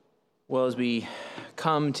Well, as we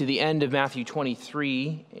come to the end of Matthew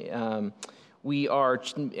 23, we are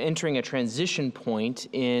entering a transition point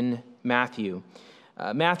in Matthew.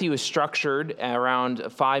 Matthew is structured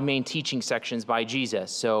around 5 main teaching sections by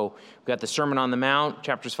Jesus. So we've got the Sermon on the Mount,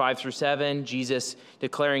 chapters 5 through 7, Jesus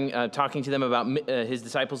talking to them about his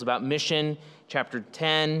disciples about mission, chapter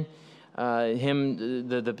 10,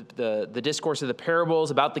 the discourse of the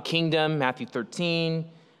parables about the kingdom, Matthew 13,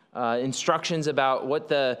 instructions about what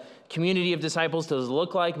the community of disciples does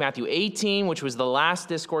look like, Matthew 18, which was the last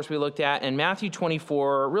discourse we looked at, and Matthew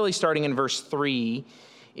 24, really starting in verse 3,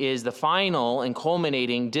 is the final and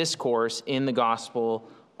culminating discourse in the Gospel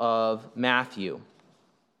of Matthew.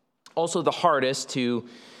 Also the hardest to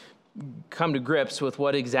come to grips with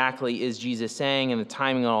what exactly is Jesus saying and the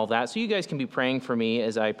timing and all that. So you guys can be praying for me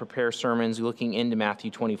as I prepare sermons looking into Matthew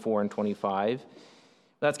 24 and 25.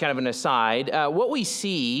 That's kind of an aside. What we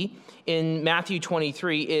see in Matthew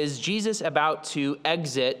 23 is Jesus about to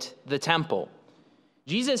exit the temple.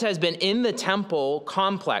 Jesus has been in the temple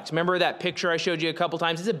complex. Remember that picture I showed you a couple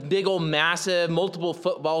times? It's a big old massive, multiple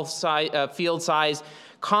football field size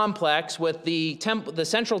complex with the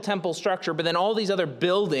central temple structure, but then all these other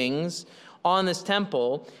buildings on this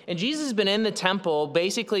temple. And Jesus has been in the temple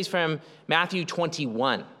basically from Matthew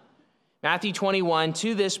 21. Matthew 21,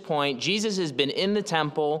 to this point, Jesus has been in the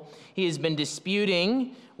temple. He has been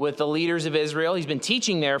disputing with the leaders of Israel. He's been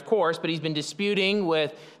teaching there, of course, but he's been disputing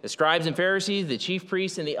with the scribes and Pharisees, the chief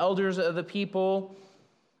priests, and the elders of the people.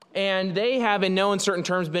 And they have, in no uncertain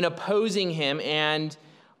terms, been opposing him and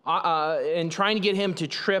trying to get him to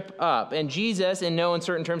trip up. And Jesus, in no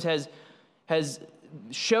uncertain terms, has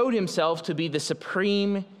showed himself to be the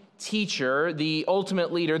supreme teacher, the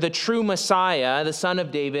ultimate leader, the true Messiah, the Son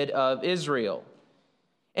of David of Israel.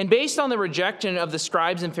 And based on the rejection of the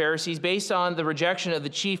scribes and Pharisees, based on the rejection of the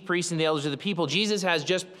chief priests and the elders of the people, Jesus has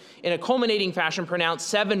just, in a culminating fashion, pronounced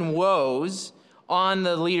 7 woes on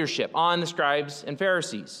the leadership, on the scribes and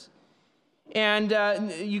Pharisees. And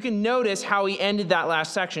you can notice how he ended that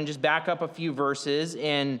last section. Just back up a few verses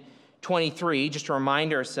in 23, just to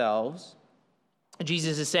remind ourselves.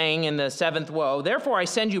 Jesus is saying in the 7th woe, "Therefore I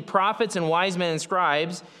send you prophets and wise men and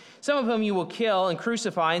scribes, some of whom you will kill and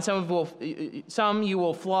crucify, and some you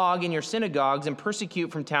will flog in your synagogues and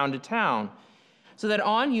persecute from town to town, so that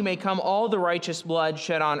on you may come all the righteous blood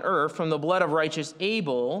shed on earth, from the blood of righteous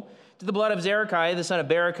Abel to the blood of Zechariah, the son of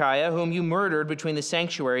Berechiah, whom you murdered between the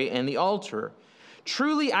sanctuary and the altar.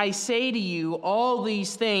 Truly I say to you, all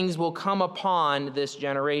these things will come upon this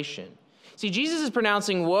generation." See, Jesus is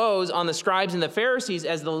pronouncing woes on the scribes and the Pharisees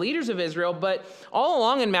as the leaders of Israel, but all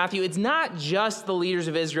along in Matthew, it's not just the leaders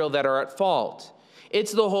of Israel that are at fault.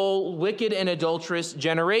 It's the whole wicked and adulterous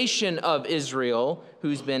generation of Israel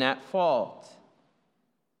who's been at fault.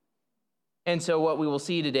 And so what we will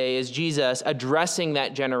see today is Jesus addressing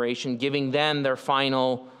that generation, giving them their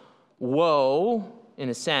final woe, in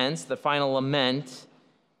a sense, the final lament,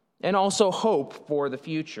 and also hope for the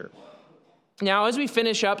future. Now, as we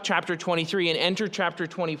finish up chapter 23 and enter chapter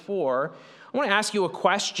 24, I want to ask you a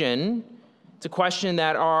question. It's a question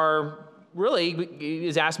that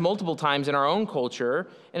is asked multiple times in our own culture,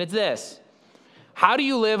 and it's this: how do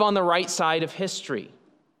you live on the right side of history?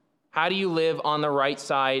 How do you live on the right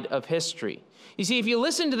side of history? You see, if you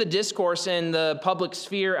listen to the discourse in the public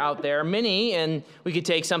sphere out there, many, and we could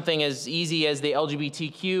take something as easy as the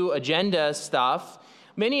LGBTQ agenda stuff,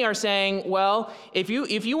 many are saying, well, if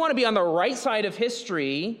you want to be on the right side of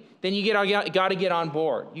history, then you got to get on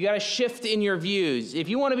board. You got to shift in your views. If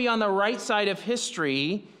you want to be on the right side of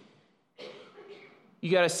history,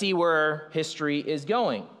 you got to see where history is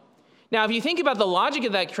going. Now, if you think about the logic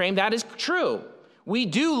of that claim, that is true. We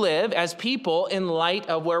do live as people in light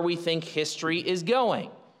of where we think history is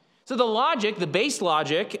going. So the logic, the base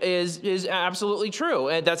logic, is absolutely true.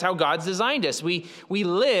 And that's how God's designed us. We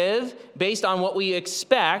live based on what we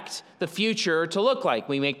expect the future to look like.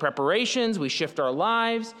 We make preparations, we shift our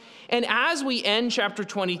lives. And as we end chapter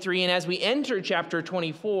 23 and as we enter chapter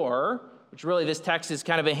 24, which really this text is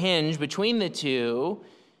kind of a hinge between the two,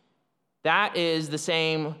 that is the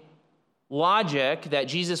same logic that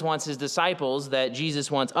Jesus wants his disciples, that Jesus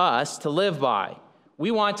wants us to live by. We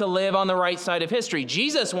want to live on the right side of history.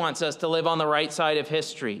 Jesus wants us to live on the right side of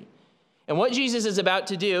history. And what Jesus is about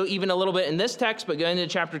to do, even a little bit in this text, but going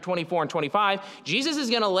into chapter 24 and 25, Jesus is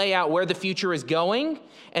going to lay out where the future is going.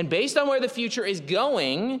 And based on where the future is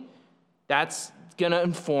going, that's going to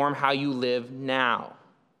inform how you live now.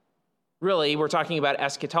 Really, we're talking about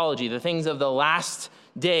eschatology, the things of the last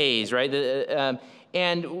days, right?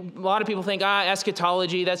 And a lot of people think,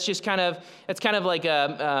 eschatology, that's kind of like,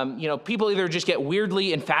 people either just get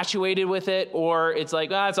weirdly infatuated with it, or it's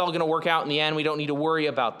like, it's all going to work out in the end. We don't need to worry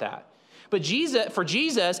about that. But for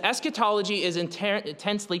Jesus, eschatology is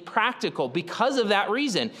intensely practical because of that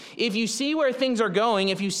reason. If you see where things are going,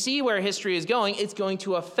 if you see where history is going, it's going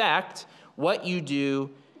to affect what you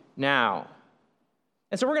do now.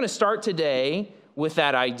 And so we're going to start today with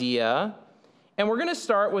that idea. And we're going to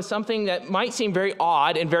start with something that might seem very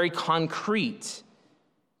odd and very concrete.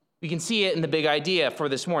 We can see it in the big idea for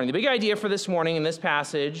this morning. The big idea for this morning in this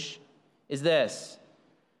passage is this.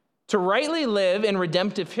 To rightly live in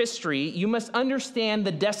redemptive history, you must understand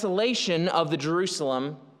the desolation of the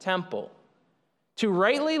Jerusalem temple. To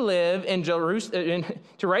rightly live in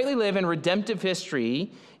redemptive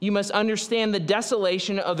history, you must understand the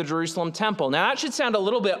desolation of the Jerusalem temple. Now, that should sound a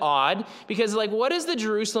little bit odd because, what does the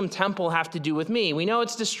Jerusalem temple have to do with me? We know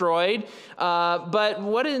it's destroyed, but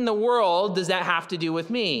what in the world does that have to do with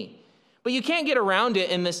me? But you can't get around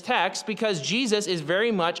it in this text because Jesus is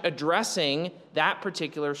very much addressing that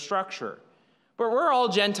particular structure. But we're all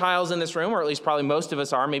Gentiles in this room, or at least probably most of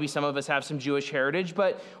us are. Maybe some of us have some Jewish heritage.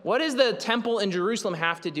 But what does the temple in Jerusalem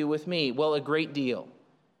have to do with me? Well, a great deal.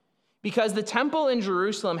 Because the temple in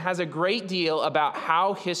Jerusalem has a great deal about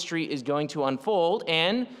how history is going to unfold,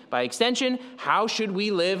 and by extension, how should we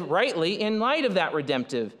live rightly in light of that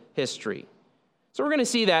redemptive history. So we're going to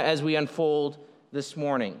see that as we unfold this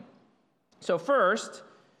morning. So first,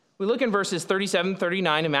 we look in verses 37 and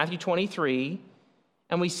 39 in Matthew 23,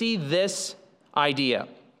 and we see this idea.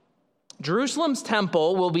 Jerusalem's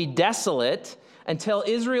temple will be desolate until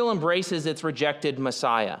Israel embraces its rejected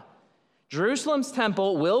Messiah. Jerusalem's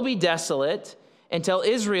temple will be desolate until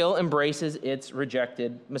Israel embraces its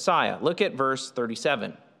rejected Messiah. Look at verse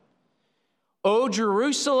 37. O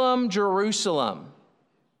Jerusalem, Jerusalem.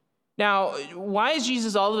 Now, why is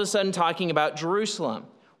Jesus all of a sudden talking about Jerusalem?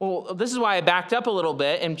 Well, this is why I backed up a little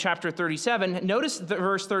bit in chapter 37. Notice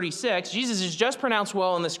verse 36. Jesus has just pronounced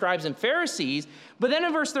woe on the scribes and Pharisees, but then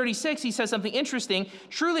in verse 36, he says something interesting.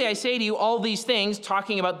 Truly, I say to you, all these things,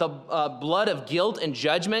 talking about the blood of guilt and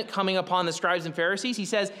judgment coming upon the scribes and Pharisees, he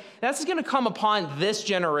says, that's going to come upon this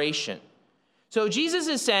generation. So Jesus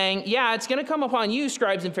is saying, it's going to come upon you,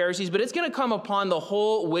 scribes and Pharisees, but it's going to come upon the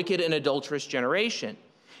whole wicked and adulterous generation.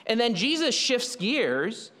 And then Jesus shifts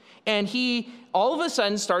gears, and he all of a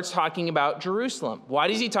sudden starts talking about Jerusalem. Why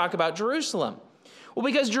does he talk about Jerusalem? Well,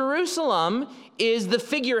 because Jerusalem is the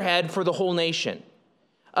figurehead for the whole nation.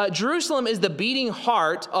 Jerusalem is the beating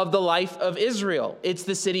heart of the life of Israel. It's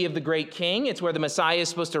the city of the great king. It's where the Messiah is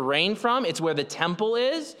supposed to reign from. It's where the temple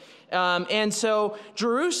is. And so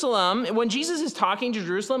Jerusalem, when Jesus is talking to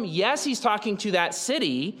Jerusalem, yes, he's talking to that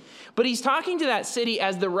city, but he's talking to that city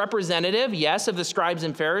as the representative, yes, of the scribes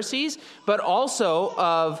and Pharisees, but also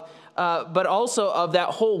of that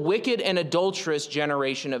whole wicked and adulterous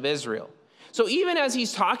generation of Israel. So even as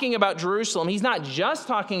he's talking about Jerusalem, he's not just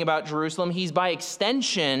talking about Jerusalem, he's by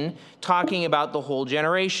extension talking about the whole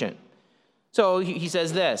generation. So he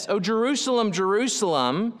says this, O Jerusalem,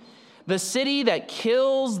 Jerusalem, the city that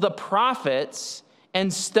kills the prophets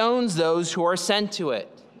and stones those who are sent to it.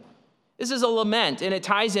 This is a lament, and it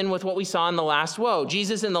ties in with what we saw in the last woe.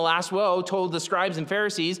 Jesus in the last woe told the scribes and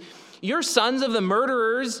Pharisees, you're sons of the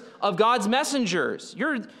murderers of God's messengers.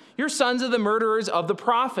 You're sons of the murderers of the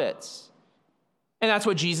prophets. And that's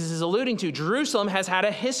what Jesus is alluding to. Jerusalem has had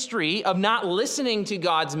a history of not listening to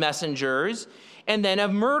God's messengers and then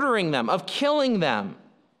of murdering them, of killing them.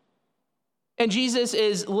 And Jesus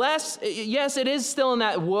is less, yes, it is still in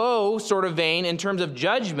that woe sort of vein in terms of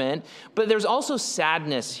judgment, but there's also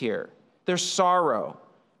sadness here. There's sorrow.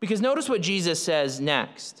 Because notice what Jesus says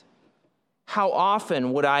next. How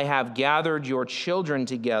often would I have gathered your children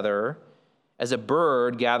together as a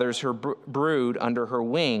bird gathers her brood under her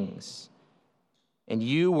wings, and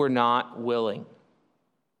you were not willing.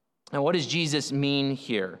 Now, what does Jesus mean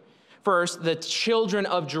here? First, the children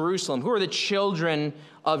of Jerusalem. Who are the children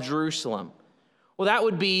of Jerusalem? Well, that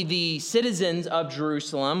would be the citizens of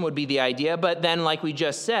Jerusalem, would be the idea. But then, like we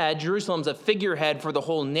just said, Jerusalem's a figurehead for the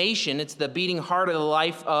whole nation. It's the beating heart of the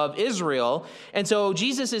life of Israel. And so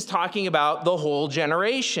Jesus is talking about the whole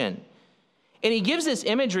generation. And he gives this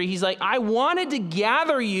imagery. He's like, I wanted to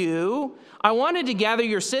gather you. I wanted to gather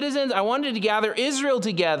your citizens. I wanted to gather Israel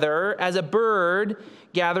together as a bird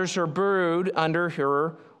gathers her brood under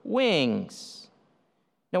her wings.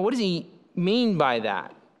 Now, what does he mean by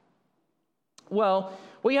that? Well,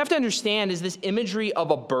 what you have to understand is this imagery of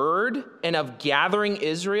a bird and of gathering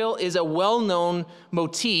Israel is a well-known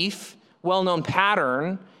motif, well-known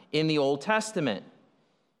pattern in the Old Testament.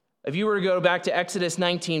 If you were to go back to Exodus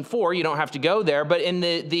 19:4, you don't have to go there, but in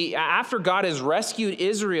after God has rescued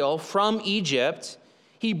Israel from Egypt,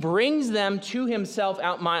 he brings them to himself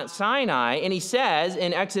out Mount Sinai, and he says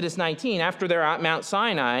in Exodus 19, after they're at Mount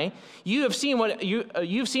Sinai, you've seen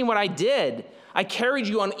what I did. I carried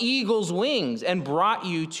you on eagle's wings and brought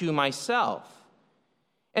you to myself.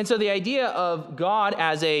 And so the idea of God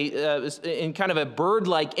as in kind of a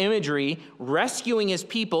bird-like imagery, rescuing his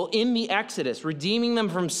people in the Exodus, redeeming them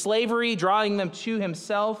from slavery, drawing them to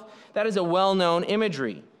himself, that is a well-known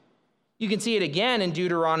imagery. You can see it again in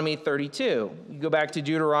Deuteronomy 32. You go back to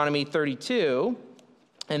Deuteronomy 32,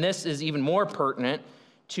 and this is even more pertinent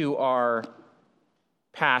to our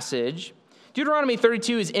passage. Deuteronomy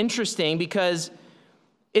 32 is interesting because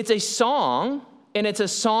it's a song, and it's a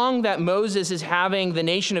song that Moses is having the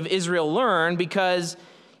nation of Israel learn because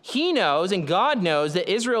he knows and God knows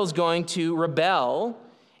that Israel is going to rebel.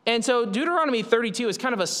 And so Deuteronomy 32 is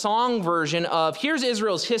kind of a song version of here's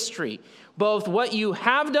Israel's history, both what you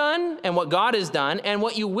have done and what God has done and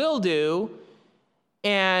what you will do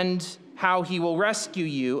and how he will rescue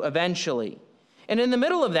you eventually. And in the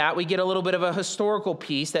middle of that, we get a little bit of a historical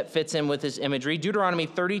piece that fits in with this imagery. Deuteronomy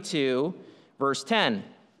 32, verse 10.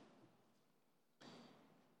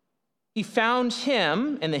 He found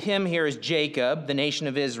him, and the him here is Jacob, the nation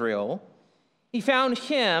of Israel.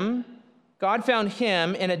 God found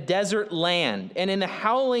him in a desert land and in the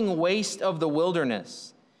howling waste of the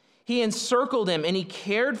wilderness. He encircled him and he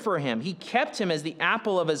cared for him. He kept him as the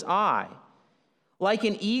apple of his eye. Like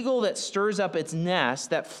an eagle that stirs up its nest,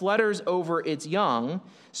 that flutters over its young,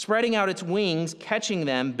 spreading out its wings, catching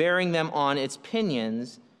them, bearing them on its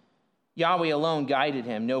pinions, Yahweh alone guided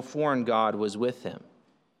him. No foreign god was with him.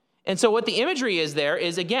 And so what the imagery is there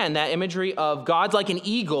is, again, that imagery of God's like an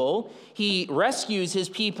eagle. He rescues his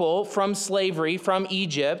people from slavery, from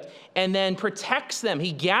Egypt, and then protects them.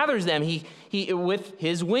 He gathers them he with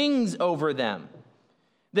his wings over them.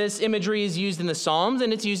 This imagery is used in the Psalms,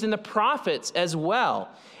 and it's used in the prophets as well.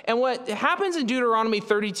 And what happens in Deuteronomy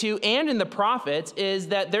 32 and in the prophets is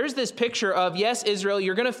that there's this picture of, yes, Israel,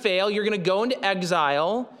 you're going to fail, you're going to go into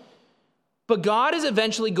exile, but God is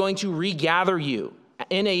eventually going to regather you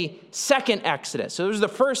in a second Exodus. So there's the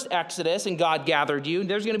first Exodus, and God gathered you.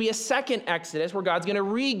 There's going to be a second Exodus where God's going to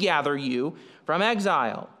regather you from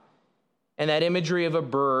exile. And that imagery of a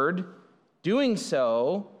bird doing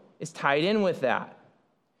so is tied in with that.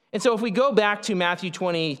 And so if we go back to Matthew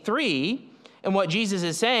 23 and what Jesus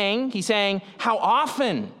is saying, he's saying, how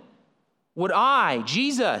often would I,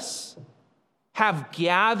 Jesus, have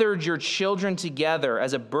gathered your children together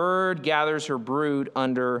as a bird gathers her brood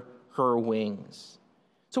under her wings?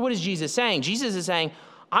 So what is Jesus saying? Jesus is saying,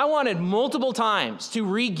 I wanted multiple times to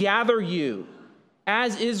regather you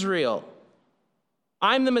as Israel.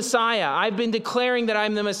 I'm the Messiah. I've been declaring that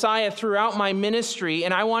I'm the Messiah throughout my ministry,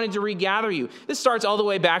 and I wanted to regather you. This starts all the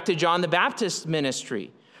way back to John the Baptist's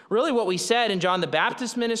ministry. Really what we said in John the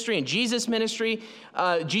Baptist's ministry and Jesus' ministry,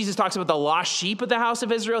 Jesus talks about the lost sheep of the house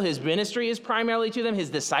of Israel. His ministry is primarily to them. His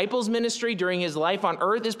disciples' ministry during his life on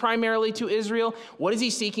earth is primarily to Israel. What is he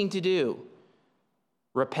seeking to do?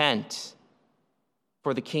 Repent,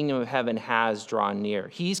 for the kingdom of heaven has drawn near.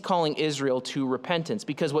 He's calling Israel to repentance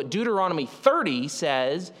because what Deuteronomy 30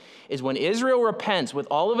 says is when Israel repents with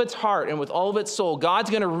all of its heart and with all of its soul, God's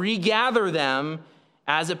going to regather them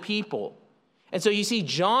as a people. And so you see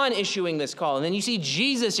John issuing this call, and then you see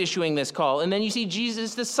Jesus issuing this call, and then you see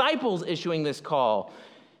Jesus' disciples issuing this call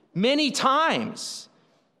many times.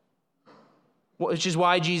 Which is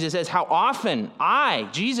why Jesus says, how often I,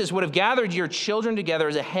 Jesus, would have gathered your children together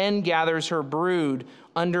as a hen gathers her brood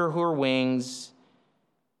under her wings,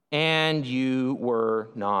 and you were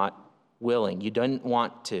not willing. You didn't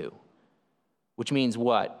want to. Which means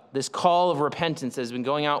what? This call of repentance has been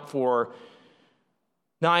going out for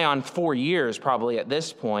nigh on 4 years probably at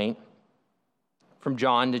this point, from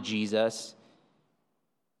John to Jesus,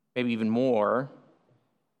 maybe even more.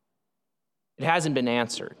 It hasn't been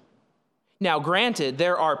answered. Now, granted,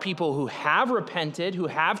 there are people who have repented, who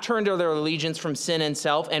have turned their allegiance from sin and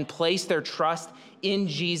self and placed their trust in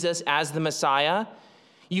Jesus as the Messiah.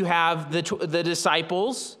 You have the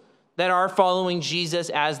disciples that are following Jesus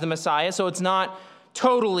as the Messiah. So it's not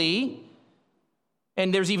totally,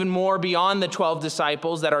 and there's even more beyond the 12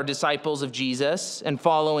 disciples that are disciples of Jesus and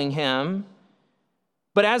following him.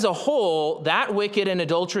 But as a whole, that wicked and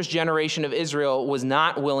adulterous generation of Israel was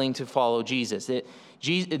not willing to follow Jesus.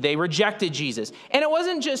 They rejected Jesus. And it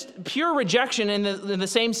wasn't just pure rejection in the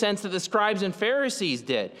same sense that the scribes and Pharisees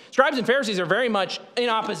did. Scribes and Pharisees are very much in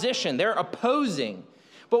opposition. They're opposing.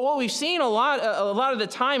 But what we've seen a lot of the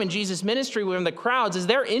time in Jesus' ministry within the crowds is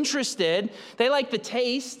they're interested. They like the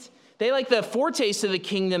taste. They like the foretaste of the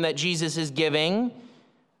kingdom that Jesus is giving.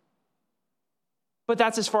 But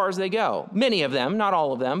that's as far as they go. Many of them, not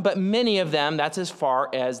all of them, but many of them, that's as far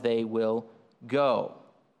as they will go.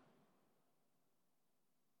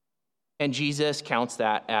 And Jesus counts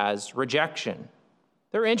that as rejection.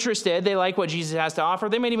 They're interested. They like what Jesus has to offer.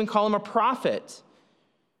 They might even call him a prophet.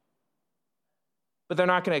 But they're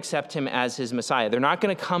not going to accept him as his Messiah. They're not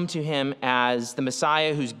going to come to him as the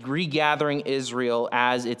Messiah who's regathering Israel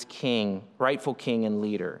as its king, rightful king and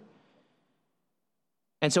leader.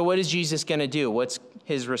 And so what is Jesus going to do? What's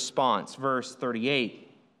his response? Verse 38.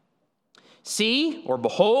 See, or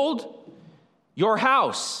behold, your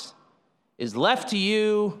house is left to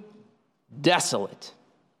you desolate.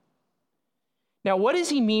 Now, what does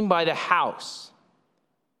he mean by the house?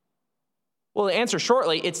 Well, the answer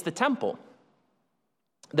shortly, it's the temple.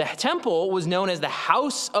 The temple was known as the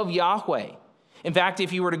house of Yahweh. In fact,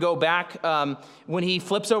 if you were to go back, when he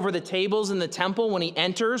flips over the tables in the temple, when he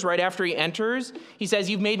enters, right after he enters, he says,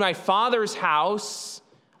 you've made my father's house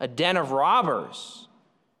a den of robbers.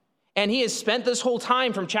 And he has spent this whole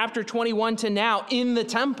time from chapter 21 to now in the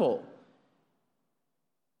temple.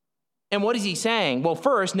 And what is he saying? Well,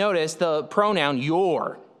 first, notice the pronoun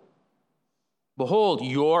your. Behold,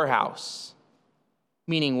 your house.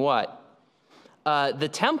 Meaning what? The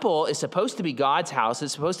temple is supposed to be God's house.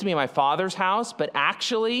 It's supposed to be my Father's house, but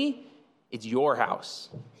actually, it's your house.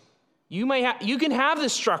 You can have the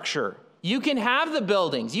structure. You can have the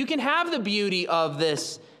buildings. You can have the beauty of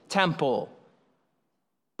this temple,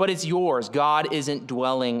 but it's yours. God isn't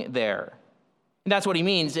dwelling there. And that's what he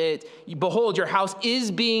means. Behold, your house is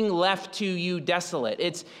being left to you desolate.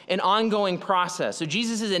 It's an ongoing process. So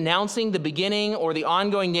Jesus is announcing the beginning or the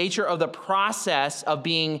ongoing nature of the process of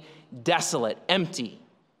being desolate, empty.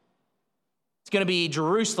 It's going to be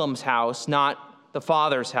Jerusalem's house, not the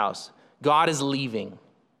Father's house. God is leaving.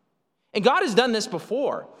 And God has done this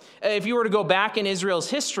before. If you were to go back in Israel's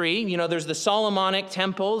history, there's the Solomonic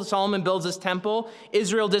temple. Solomon builds this temple.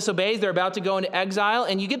 Israel disobeys. They're about to go into exile.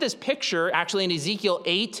 And you get this picture, actually, in Ezekiel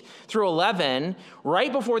 8 through 11,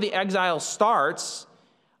 right before the exile starts.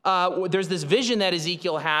 There's this vision that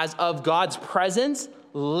Ezekiel has of God's presence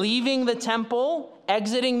leaving the temple,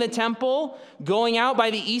 exiting the temple, going out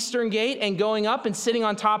by the eastern gate, and going up and sitting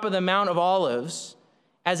on top of the Mount of Olives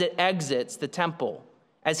as it exits the temple,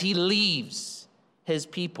 as he leaves his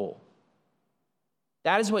people.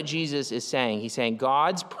 That is what Jesus is saying. He's saying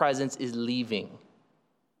God's presence is leaving.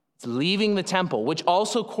 It's leaving the temple, which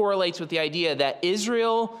also correlates with the idea that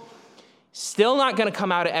Israel still not going to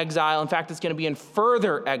come out of exile. In fact, it's going to be in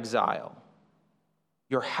further exile.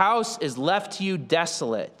 Your house is left to you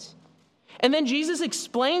desolate. And then Jesus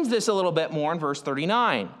explains this a little bit more in verse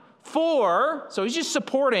 39. So he's just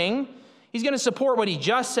supporting, he's going to support what he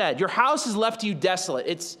just said. Your house is left to you desolate.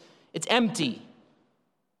 It's empty.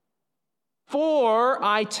 For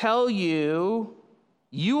I tell you,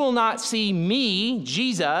 you will not see me,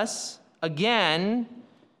 Jesus, again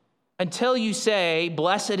until you say,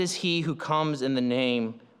 blessed is he who comes in the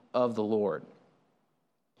name of the Lord.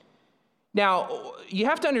 Now, you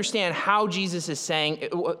have to understand how Jesus is saying,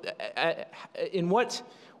 in what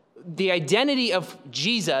the identity of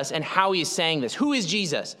Jesus and how he is saying this. Who is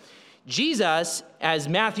Jesus? Jesus, as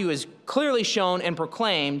Matthew has clearly shown and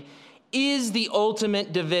proclaimed, is the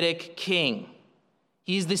ultimate Davidic king.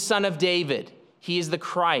 He is the son of David. He is the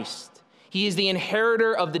Christ. He is the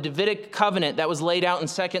inheritor of the Davidic covenant that was laid out in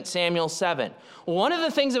 2 Samuel 7. One of the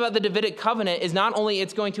things about the Davidic covenant is not only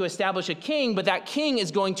it's going to establish a king, but that king is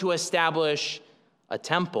going to establish a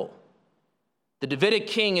temple. The Davidic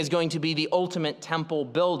king is going to be the ultimate temple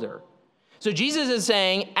builder. So Jesus is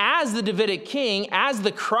saying, as the Davidic king, as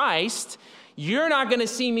the Christ, you're not going to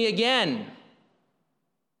see me again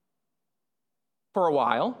for a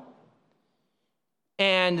while.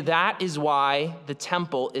 And that is why the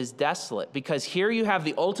temple is desolate. Because here you have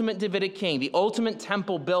the ultimate Davidic king, the ultimate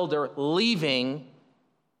temple builder leaving,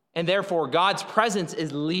 and therefore God's presence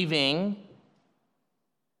is leaving,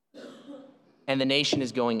 and the nation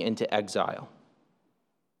is going into exile.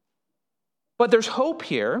 But there's hope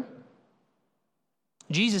here.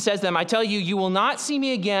 Jesus says to them, I tell you, you will not see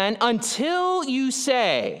me again until you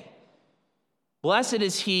say, blessed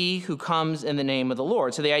is he who comes in the name of the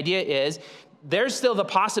Lord. So the idea is, there's still the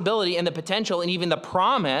possibility and the potential and even the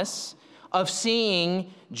promise of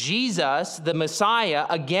seeing Jesus, the Messiah,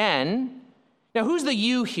 again. Now, who's the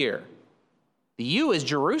you here? The you is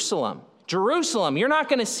Jerusalem. Jerusalem, you're not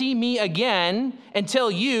going to see me again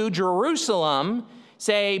until you, Jerusalem,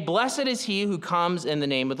 say, blessed is he who comes in the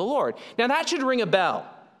name of the Lord. Now, that should ring a bell.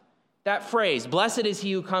 That phrase, blessed is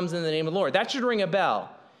he who comes in the name of the Lord, that should ring a bell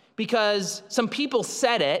because some people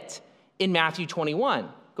said it in Matthew 21.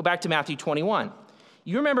 Go back to Matthew 21.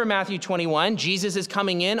 You remember Matthew 21, Jesus is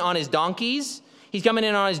coming in on his donkeys. He's coming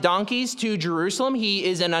in on his donkeys to Jerusalem. He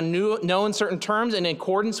is in unknown certain terms in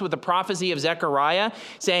accordance with the prophecy of Zechariah,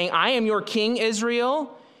 saying, I am your king,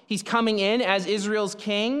 Israel. He's coming in as Israel's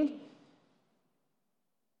king.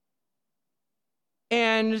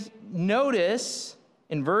 And notice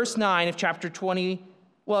in verse 9 of chapter 20,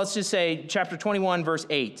 well, let's just say chapter 21, verse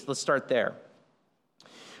 8. Let's start there.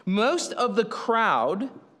 Most of the crowd,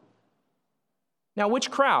 now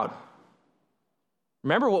which crowd?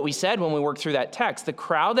 Remember what we said when we worked through that text. The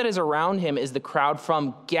crowd that is around him is the crowd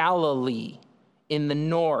from Galilee in the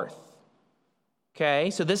north. Okay,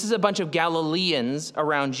 so this is a bunch of Galileans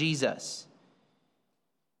around Jesus.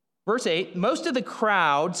 Verse 8, most of the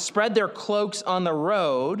crowd spread their cloaks on the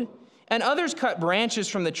road, and others cut branches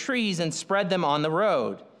from the trees and spread them on the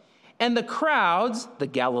road. And the crowds, the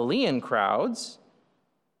Galilean crowds,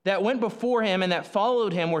 that went before him and that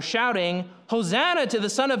followed him were shouting, Hosanna to the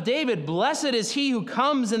Son of David, blessed is he who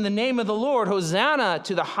comes in the name of the Lord, Hosanna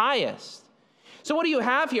to the highest. So what do you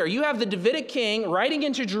have here? You have the Davidic king riding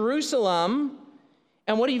into Jerusalem,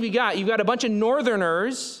 and what have you got? You've got a bunch of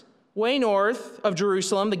northerners, way north of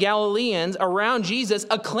Jerusalem, the Galileans, around Jesus,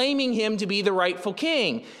 acclaiming him to be the rightful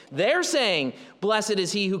king. They're saying, blessed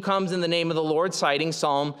is he who comes in the name of the Lord, citing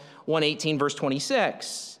Psalm 118, verse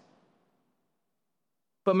 26.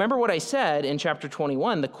 But remember what I said in chapter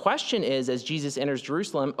 21. The question is, as Jesus enters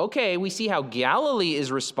Jerusalem, okay, we see how Galilee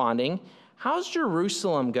is responding. How's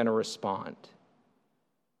Jerusalem going to respond?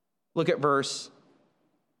 Look at verse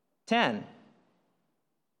 10.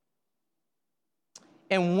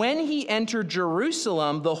 And when he entered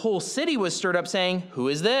Jerusalem, the whole city was stirred up, saying, who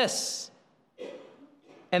is this?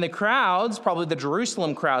 And the crowds, probably the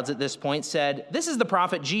Jerusalem crowds at this point, said, this is the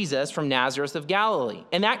prophet Jesus from Nazareth of Galilee.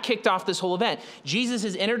 And that kicked off this whole event. Jesus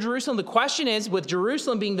has entered Jerusalem. The question is, with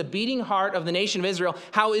Jerusalem being the beating heart of the nation of Israel,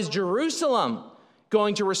 how is Jerusalem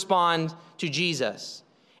going to respond to Jesus?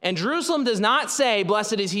 And Jerusalem does not say,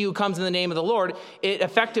 blessed is he who comes in the name of the Lord. It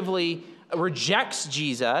effectively rejects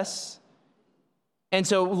Jesus. And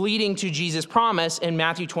so leading to Jesus' promise in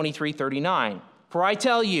Matthew 23:39. For I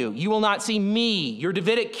tell you, you will not see me, your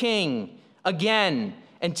Davidic king, again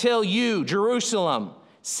until you, Jerusalem,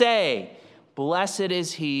 say, blessed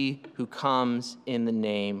is he who comes in the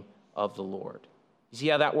name of the Lord. You see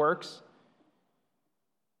how that works?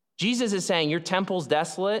 Jesus is saying, your temple's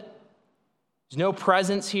desolate. There's no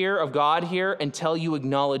presence here of God here until you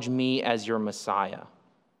acknowledge me as your Messiah.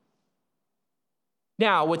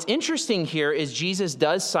 Now, what's interesting here is Jesus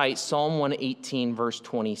does cite Psalm 118, verse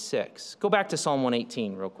 26. Go back to Psalm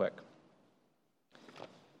 118 real quick.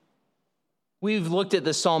 We've looked at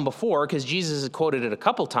this psalm before because Jesus has quoted it a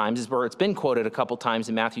couple times, or it's been quoted a couple times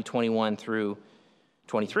in Matthew 21 through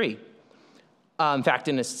 23. In fact,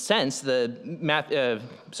 in a sense, the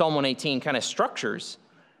Psalm 118 kind of structures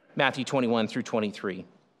Matthew 21 through 23.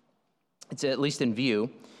 It's at least in view.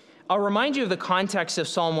 I'll remind you of the context of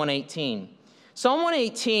Psalm 118. Psalm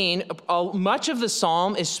 118, much of the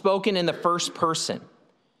psalm is spoken in the first person.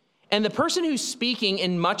 And the person who's speaking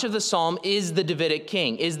in much of the psalm is the Davidic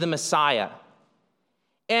king, is the Messiah.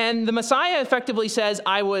 And the Messiah effectively says,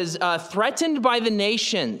 I was threatened by the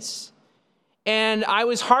nations, and I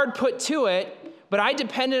was hard put to it, but I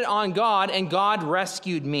depended on God, and God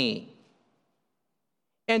rescued me.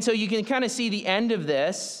 And so you can kind of see the end of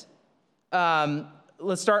this.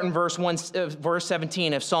 Let's start in verse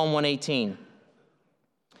 17 of Psalm 118.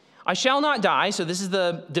 I shall not die, so this is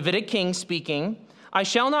the Davidic king speaking. I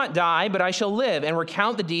shall not die, but I shall live and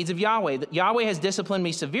recount the deeds of Yahweh. Yahweh has disciplined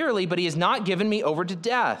me severely, but he has not given me over to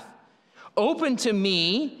death. Open to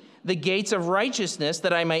me the gates of righteousness,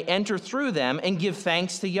 that I may enter through them and give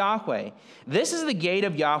thanks to Yahweh. This is the gate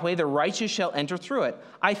of Yahweh, the righteous shall enter through it.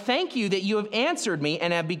 I thank you that you have answered me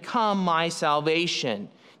and have become my salvation.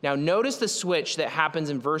 Now notice the switch that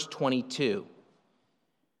happens in verse 22.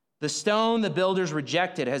 The stone the builders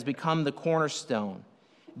rejected has become the cornerstone.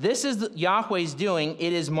 This is Yahweh's doing.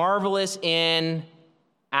 It is marvelous in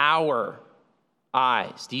our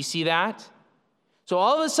eyes. Do you see that? So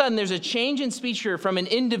all of a sudden, there's a change in speech here from an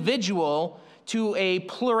individual to a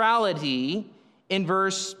plurality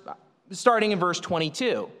starting in verse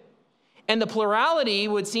 22. And the plurality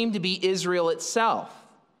would seem to be Israel itself.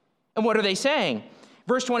 And what are they saying?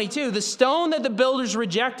 Verse 22, the stone that the builders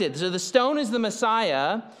rejected. So the stone is the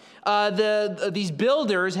Messiah. These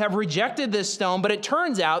builders have rejected this stone, but it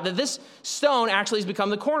turns out that this stone actually has become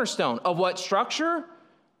the cornerstone of what structure?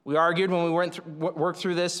 We argued when we worked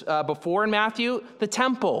through this before in Matthew, the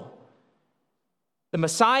temple. The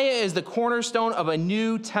Messiah is the cornerstone of a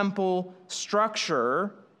new temple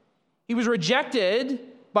structure. He was rejected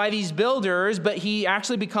by these builders, but he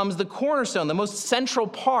actually becomes the cornerstone, the most central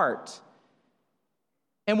part.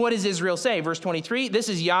 And what does Israel say? Verse 23, this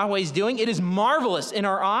is Yahweh's doing. It is marvelous in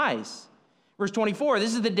our eyes. Verse 24,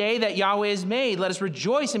 this is the day that Yahweh has made. Let us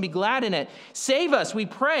rejoice and be glad in it. Save us, we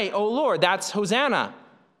pray, O Lord. That's Hosanna.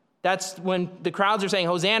 That's when the crowds are saying,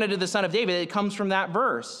 Hosanna to the Son of David. It comes from that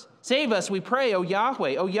verse. Save us, we pray, O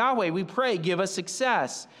Yahweh. O Yahweh, we pray, give us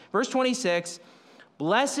success. Verse 26,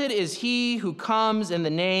 blessed is he who comes in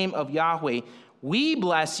the name of Yahweh. We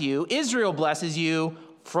bless you, Israel blesses you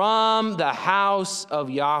from the house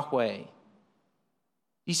of Yahweh.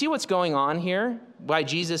 You see what's going on here by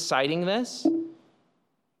Jesus citing this?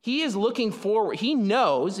 He is looking forward. He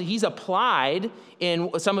knows, he's applied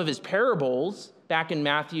in some of his parables back in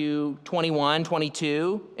Matthew 21,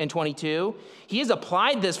 22, and 22. He has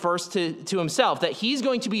applied this verse to himself, that he's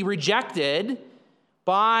going to be rejected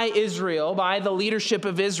by Israel, by the leadership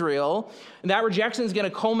of Israel. And that rejection is going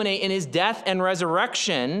to culminate in his death and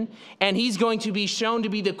resurrection. And he's going to be shown to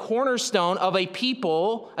be the cornerstone of a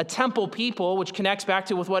people, a temple people, which connects back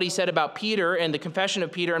to with what he said about Peter and the confession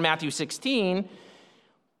of Peter in Matthew 16.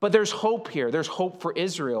 But there's hope here. There's hope for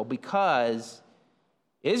Israel, because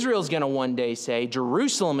Israel's going to one day say,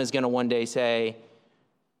 Jerusalem is going to one day say,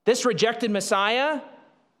 this rejected Messiah,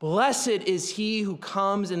 blessed is he who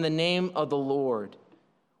comes in the name of the Lord.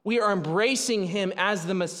 We are embracing him as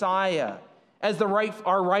the Messiah, as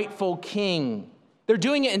our rightful king. They're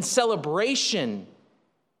doing it in celebration,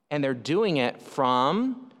 and they're doing it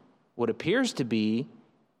from what appears to be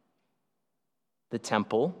the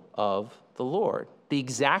temple of the Lord. The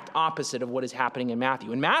exact opposite of what is happening in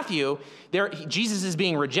Matthew. In Matthew, Jesus is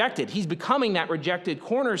being rejected. He's becoming that rejected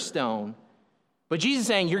cornerstone. But Jesus is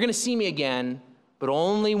saying, you're going to see me again, but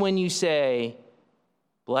only when you say,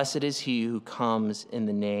 blessed is he who comes in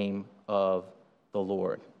the name of the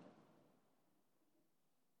Lord.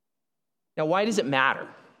 Now, why does it matter,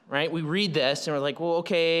 right? We read this and we're like, well,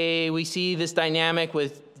 okay, we see this dynamic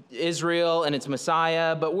with Israel and its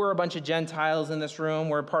Messiah, but we're a bunch of Gentiles in this room.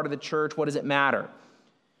 We're a part of the church. What does it matter?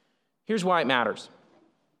 Here's why it matters.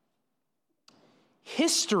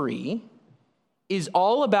 History is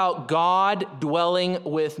all about God dwelling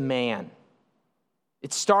with man.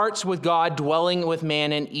 It starts with God dwelling with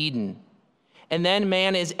man in Eden. And then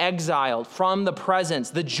man is exiled from the presence,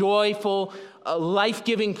 the joyful,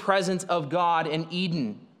 life-giving presence of God in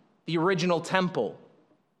Eden, the original temple.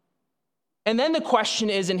 And then the question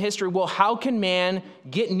is in history, well, how can man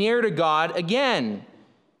get near to God again?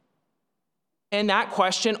 And that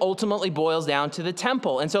question ultimately boils down to the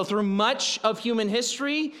temple. And so through much of human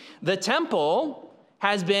history, the temple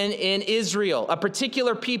has been in Israel, a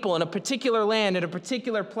particular people in a particular land, in a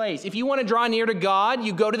particular place. If you want to draw near to God,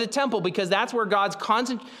 you go to the temple, because that's where God's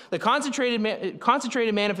the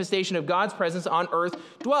concentrated manifestation of God's presence on earth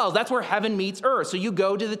dwells. That's where heaven meets earth. So you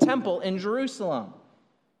go to the temple in Jerusalem.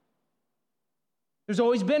 There's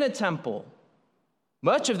always been a temple.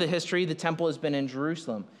 Much of the history, the temple has been in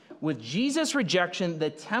Jerusalem. With Jesus' rejection,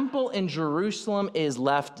 the temple in Jerusalem is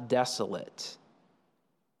left desolate,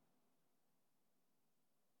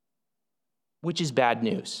 which is bad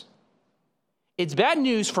news. It's bad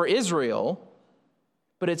news for Israel,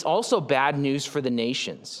 but it's also bad news for the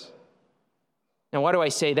nations. Now, why do I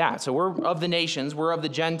say that? So we're of the nations, we're of the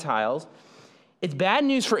Gentiles. It's bad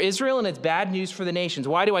news for Israel, and it's bad news for the nations.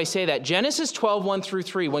 Why do I say that? Genesis 12, 1 through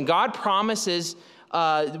 3, when God promises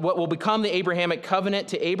what will become the Abrahamic covenant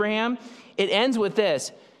to Abraham, it ends with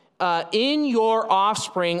this: in your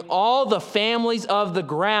offspring, all the families of the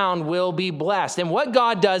ground will be blessed. And what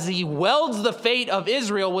God does, he welds the fate of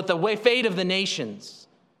Israel with the fate of the nations.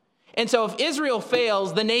 And so if Israel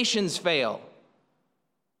fails, the nations fail.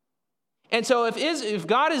 And so if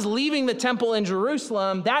God is leaving the temple in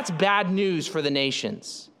Jerusalem, that's bad news for the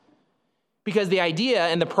nations. Because the idea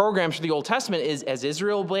and the programs for the Old Testament is, as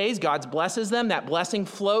Israel obeys, God blesses them. That blessing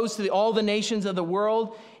flows to all the nations of the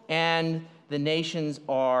world, and the nations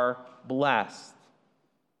are blessed.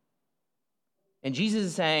 And Jesus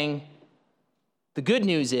is saying, the good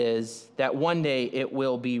news is that one day it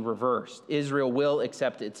will be reversed. Israel will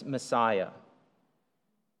accept its Messiah.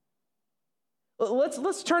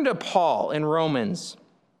 Let's turn to Paul in Romans.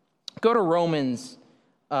 Go to Romans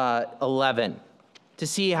 11 to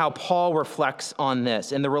see how Paul reflects on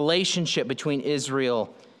this and the relationship between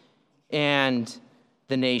Israel and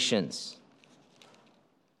the nations.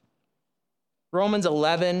 Romans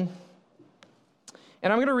 11,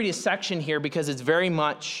 and I'm going to read a section here because it's very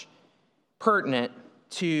much pertinent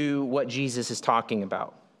to what Jesus is talking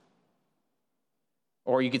about.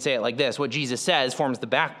 Or you could say it like this: what Jesus says forms the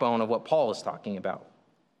backbone of what Paul is talking about.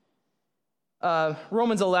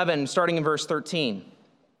 Romans 11, starting in verse 13.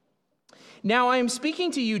 Now I am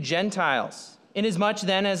speaking to you Gentiles. Inasmuch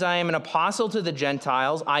then as I am an apostle to the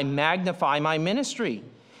Gentiles, I magnify my ministry,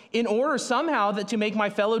 in order somehow that to make my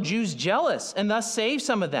fellow Jews jealous, and thus save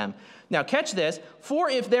some of them. Now catch this: for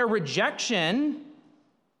if their rejection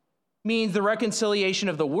means the reconciliation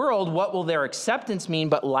of the world, what will their acceptance mean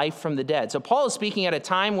but life from the dead? So Paul is speaking at a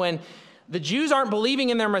time when the Jews aren't believing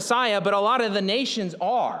in their Messiah, but a lot of the nations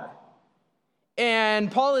are.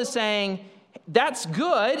 And Paul is saying, that's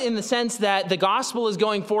good in the sense that the gospel is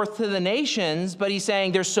going forth to the nations, but he's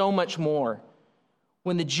saying there's so much more.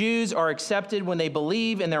 When the Jews are accepted, when they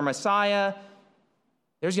believe in their Messiah,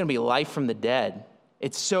 there's going to be life from the dead.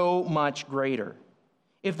 It's so much greater.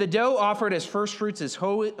 If the dough offered as first fruits is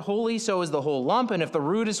holy, so is the whole lump. And if the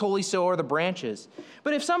root is holy, so are the branches.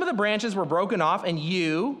 But if some of the branches were broken off, and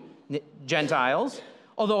you, Gentiles,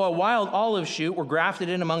 although a wild olive shoot, were grafted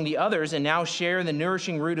in among the others and now share the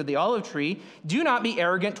nourishing root of the olive tree, do not be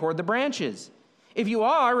arrogant toward the branches. If you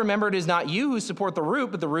are, remember it is not you who support the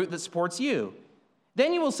root, but the root that supports you.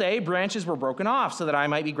 Then you will say, branches were broken off so that I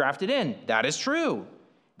might be grafted in. That is true.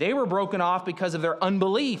 They were broken off because of their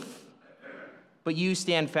unbelief, but you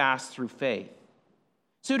stand fast through faith.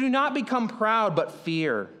 So do not become proud, but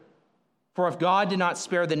fear. For if God did not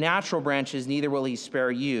spare the natural branches, neither will he spare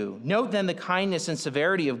you. Note then the kindness and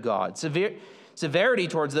severity of God. Severity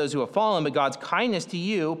towards those who have fallen, but God's kindness to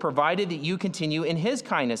you, provided that you continue in his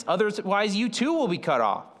kindness. Otherwise, you too will be cut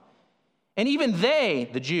off. And even they,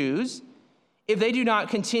 the Jews, if they do not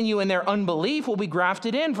continue in their unbelief, will be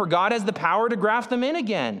grafted in, for God has the power to graft them in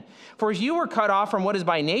again. For if you were cut off from what is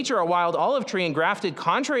by nature a wild olive tree and grafted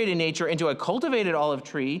contrary to nature into a cultivated olive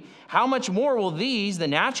tree, how much more will these, the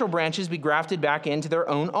natural branches, be grafted back into their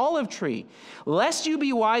own olive tree? Lest you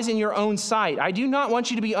be wise in your own sight, I do not want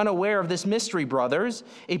you to be unaware of this mystery, brothers.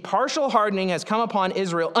 A partial hardening has come upon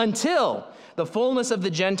Israel until the fullness of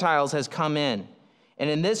the Gentiles has come in. And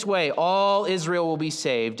in this way, all Israel will be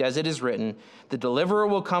saved, as it is written, the deliverer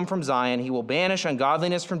will come from Zion. He will banish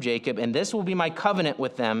ungodliness from Jacob, and this will be my covenant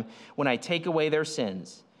with them when I take away their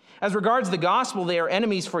sins. As regards the gospel, they are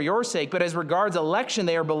enemies for your sake, but as regards election,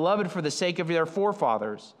 they are beloved for the sake of their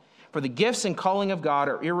forefathers. For the gifts and calling of God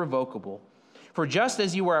are irrevocable. For just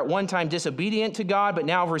as you were at one time disobedient to God, but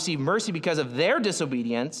now have received mercy because of their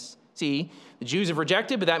disobedience, see, the Jews have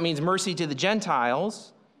rejected, but that means mercy to the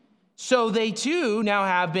Gentiles. So they too now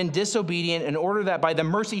have been disobedient in order that by the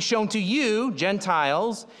mercy shown to you,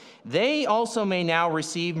 Gentiles, they also may now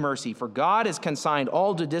receive mercy. For God has consigned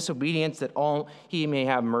all to disobedience that all he may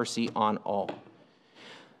have mercy on all.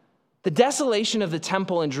 The desolation of the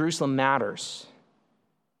temple in Jerusalem matters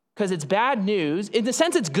because it's bad news. In a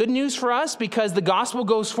sense, it's good news for us because the gospel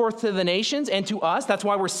goes forth to the nations and to us. That's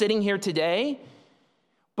why we're sitting here today.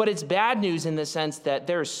 But it's bad news in the sense that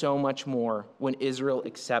there is so much more when Israel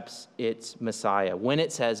accepts its Messiah, when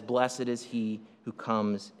it says, blessed is he who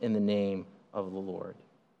comes in the name of the Lord.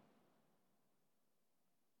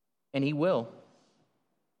 And he will.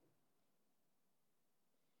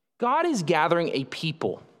 God is gathering a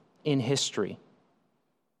people in history.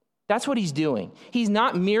 That's what he's doing. He's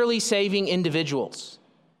not merely saving individuals.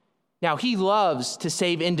 Now, he loves to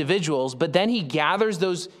save individuals, but then he gathers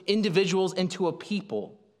those individuals into a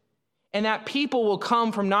people. And that people will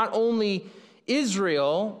come from not only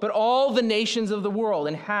Israel, but all the nations of the world,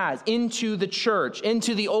 and has into the church,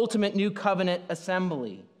 into the ultimate new covenant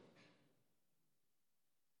assembly.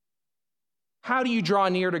 How do you draw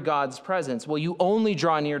near to God's presence? Well, you only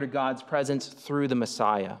draw near to God's presence through the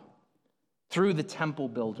Messiah, through the temple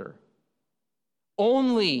builder.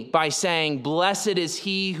 Only by saying, blessed is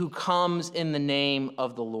he who comes in the name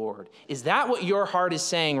of the Lord. Is that what your heart is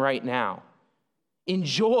saying right now? In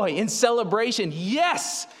joy, in celebration.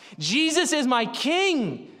 Yes, Jesus is my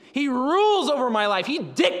king. He rules over my life. He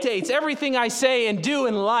dictates everything I say and do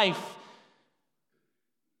in life.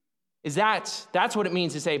 That's what it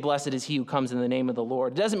means to say, blessed is he who comes in the name of the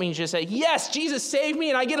Lord. It doesn't mean just say, yes, Jesus saved me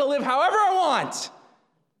and I get to live however I want.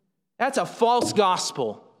 That's a false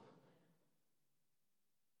gospel.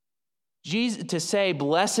 Jesus, to say,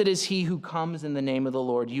 blessed is he who comes in the name of the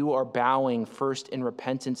Lord, you are bowing first in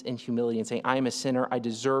repentance and humility and saying, I am a sinner. I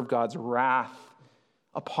deserve God's wrath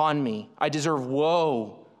upon me. I deserve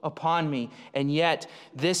woe upon me. And yet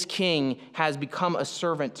this king has become a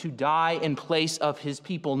servant to die in place of his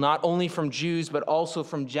people, not only from Jews, but also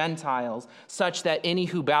from Gentiles, such that any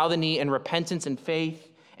who bow the knee in repentance and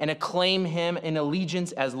faith and acclaim him in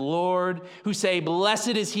allegiance as Lord, who say, "Blessed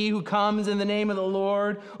is he who comes in the name of the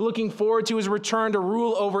Lord," looking forward to his return to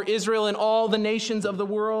rule over Israel and all the nations of the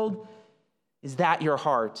world? Is that your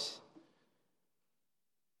heart?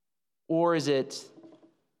 Or is it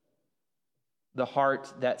the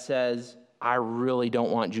heart that says, I really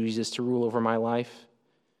don't want Jesus to rule over my life?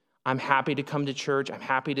 I'm happy to come to church. I'm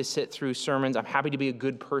happy to sit through sermons. I'm happy to be a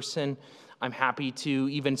good person. I'm happy to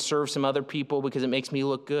even serve some other people because it makes me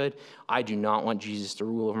look good. I do not want Jesus to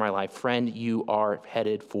rule over my life. Friend, you are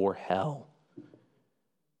headed for hell.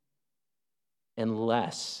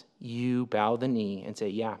 Unless you bow the knee and say,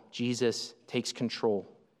 yeah, Jesus takes control.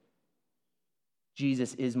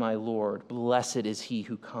 Jesus is my Lord. Blessed is he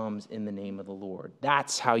who comes in the name of the Lord.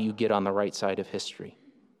 That's how you get on the right side of history.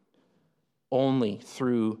 Only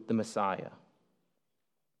through the Messiah.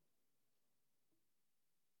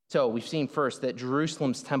 So we've seen first that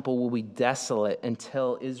Jerusalem's temple will be desolate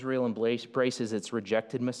until Israel embraces its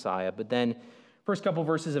rejected Messiah. But then, first couple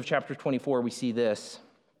verses of chapter 24, we see this.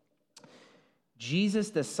 Jesus'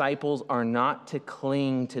 disciples are not to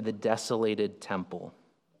cling to the desolated temple.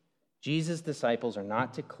 Jesus' disciples are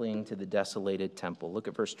not to cling to the desolated temple. Look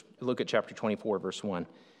at chapter 24, verse 1.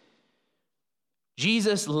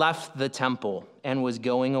 Jesus left the temple and was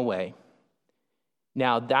going away.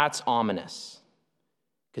 Now that's ominous,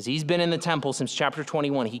 because he's been in the temple since chapter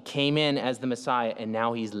 21. He came in as the Messiah, and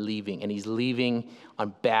now he's leaving, and he's leaving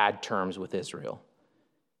on bad terms with Israel.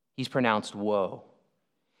 He's pronounced woe.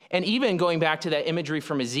 And even going back to that imagery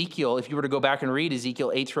from Ezekiel, if you were to go back and read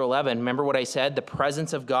Ezekiel 8 through 11, remember what I said? The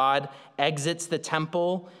presence of God exits the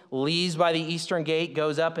temple, leaves by the eastern gate,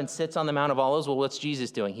 goes up and sits on the Mount of Olives. Well, what's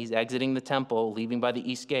Jesus doing? He's exiting the temple, leaving by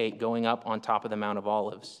the east gate, going up on top of the Mount of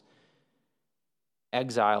Olives.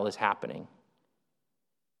 Exile is happening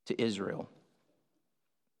to Israel.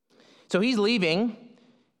 So he's leaving.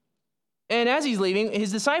 And as he's leaving,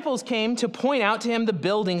 his disciples came to point out to him the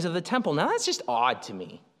buildings of the temple. Now, that's just odd to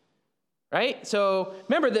me. Right? So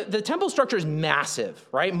remember, the temple structure is massive,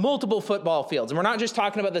 right? Multiple football fields. And we're not just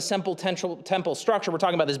talking about the simple temple structure. We're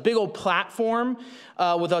talking about this big old platform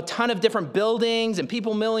with a ton of different buildings and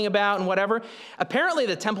people milling about and whatever. Apparently,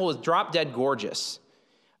 the temple was drop dead gorgeous.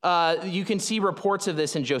 You can see reports of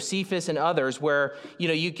this in Josephus and others where,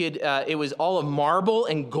 you could, it was all of marble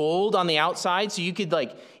and gold on the outside. So you could,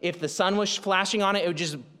 if the sun was flashing on it, it would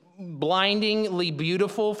just blindingly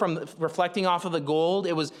beautiful from reflecting off of the gold.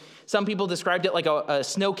 Some people described it like a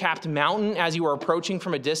snow-capped mountain as you were approaching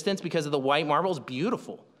from a distance because of the white marble. It's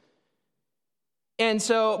beautiful. And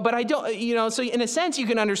so, but I don't, so in a sense, you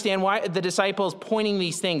can understand why the disciples pointing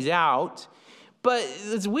these things out, but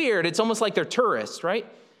it's weird. It's almost like they're tourists, right?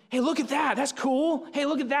 Hey, look at that. That's cool. Hey,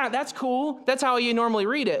 look at that. That's cool. That's how you normally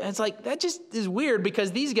read it. And it's like, that just is weird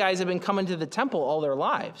because these guys have been coming to the temple all their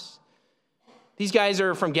lives. These guys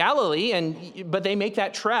are from Galilee, but they make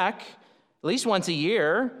that trek at least once a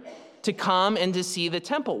year to come and to see the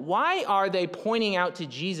temple. Why are they pointing out to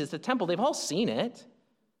Jesus the temple? They've all seen it.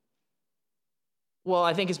 Well,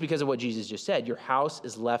 I think it's because of what Jesus just said. Your house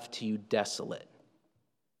is left to you desolate.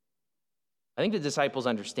 I think the disciples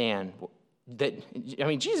understand that,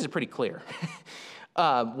 Jesus is pretty clear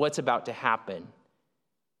what's about to happen.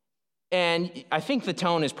 And I think the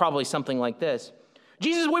tone is probably something like this.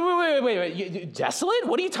 Jesus, wait, desolate?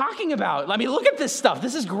 What are you talking about? Look at this stuff.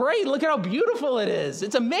 This is great. Look at how beautiful it is.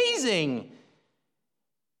 It's amazing.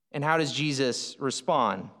 And how does Jesus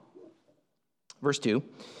respond? Verse 2,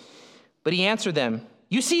 but he answered them,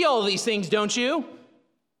 you see all these things, don't you?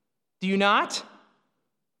 Do you not?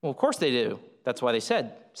 Well, of course they do. That's why they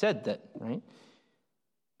said that, right?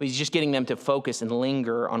 But he's just getting them to focus and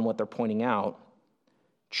linger on what they're pointing out.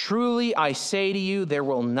 Truly, I say to you, there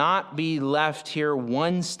will not be left here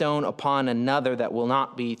one stone upon another that will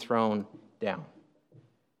not be thrown down.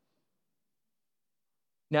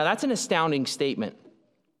 Now, that's an astounding statement.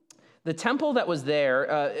 The temple that was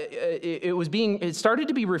there, it started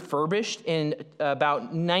to be refurbished in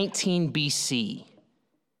about 19 BC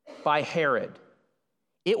by Herod.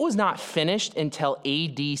 It was not finished until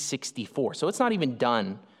AD 64, so it's not even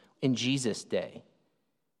done in Jesus' day.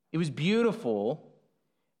 It was beautiful.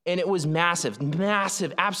 And it was massive,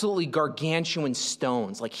 absolutely gargantuan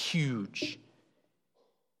stones, huge.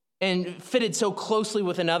 And fitted so closely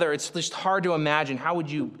with another, it's just hard to imagine how would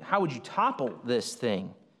you topple this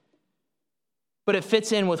thing? But it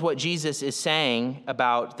fits in with what Jesus is saying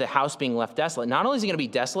about the house being left desolate. Not only is it going to be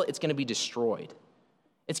desolate, it's going to be destroyed.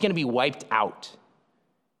 It's going to be wiped out,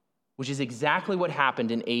 which is exactly what happened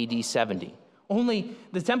in AD 70. Only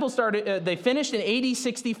the temple they finished in AD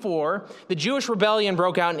 64. The Jewish rebellion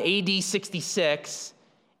broke out in AD 66.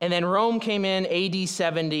 And then Rome came in AD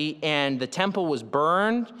 70, and the temple was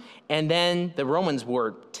burned, and then the Romans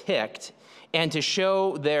were ticked. And to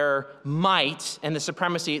show their might and the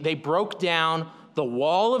supremacy, they broke down the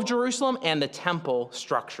wall of Jerusalem and the temple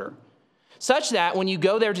structure. Such that when you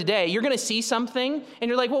go there today, you're going to see something, and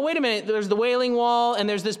you're like, well, wait a minute, there's the Wailing Wall, and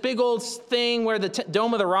there's this big old thing where the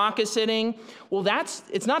Dome of the Rock is sitting. Well,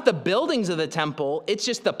 it's not the buildings of the temple, it's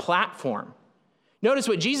just the platform. Notice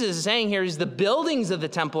what Jesus is saying here is the buildings of the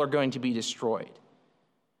temple are going to be destroyed.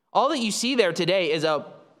 All that you see there today is a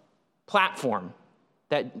platform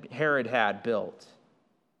that Herod had built.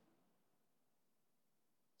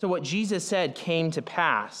 So what Jesus said came to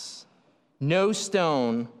pass. No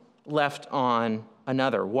stone left on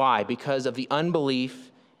another. Why? Because of the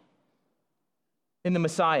unbelief in the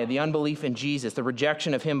Messiah, the unbelief in Jesus, the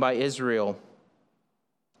rejection of him by Israel.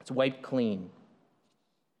 It's wiped clean.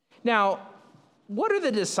 Now, what are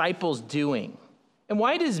the disciples doing? And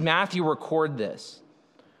why does Matthew record this?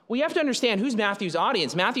 Well, you have to understand who's Matthew's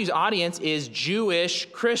audience. Matthew's audience is Jewish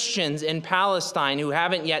Christians in Palestine who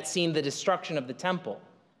haven't yet seen the destruction of the temple.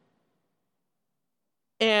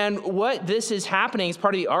 And what this is happening as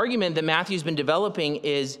part of the argument that Matthew's been developing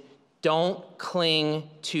is don't cling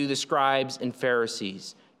to the scribes and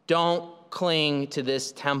Pharisees. Don't cling to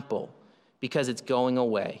this temple because it's going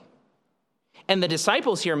away. And the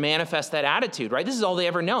disciples here manifest that attitude, right? This is all they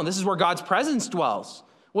ever known. This is where God's presence dwells.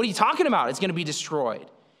 What are you talking about? It's going to be destroyed.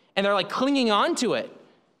 And they're like clinging on to it.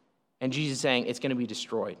 And Jesus is saying it's going to be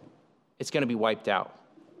destroyed. It's going to be wiped out.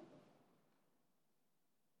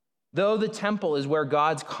 Though the temple is where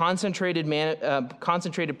God's concentrated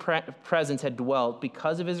presence had dwelt,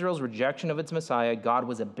 because of Israel's rejection of its Messiah, God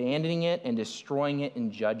was abandoning it and destroying it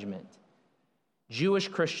in judgment. Jewish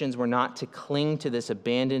Christians were not to cling to this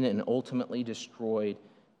abandoned and ultimately destroyed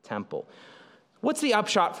temple. What's the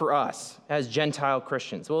upshot for us as Gentile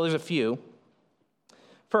Christians? Well, there's a few.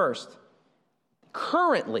 First,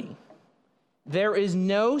 currently, there is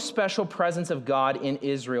no special presence of God in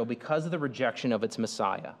Israel because of the rejection of its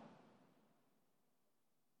Messiah.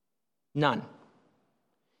 None.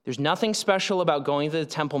 There's nothing special about going to the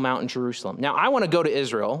Temple Mount in Jerusalem. Now, I want to go to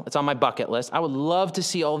Israel. It's on my bucket list. I would love to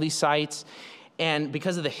see all these sites, and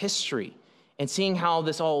because of the history and seeing how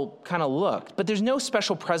this all kind of looked. But there's no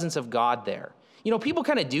special presence of God there. You know, people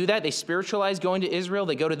kind of do that. They spiritualize going to Israel.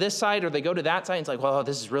 They go to this site or they go to that site. And it's like, well,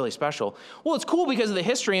 this is really special. Well, it's cool because of the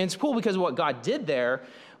history, and it's cool because of what God did there.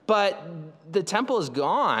 But the temple is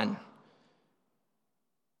gone.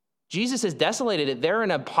 Jesus has desolated it. They're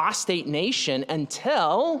an apostate nation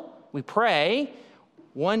until, we pray,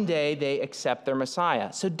 one day they accept their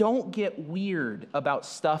Messiah. So don't get weird about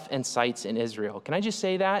stuff and sites in Israel. Can I just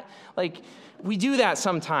say that? Like, we do that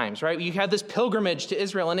sometimes, right? You have this pilgrimage to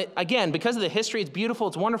Israel, and it, again, because of the history, it's beautiful,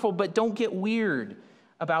 it's wonderful, but don't get weird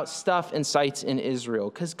about stuff and sites in Israel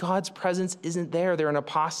because God's presence isn't there. They're an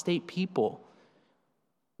apostate people.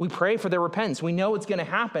 We pray for their repentance. We know it's going to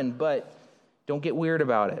happen, but don't get weird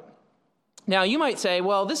about it. Now, you might say,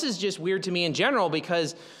 well, this is just weird to me in general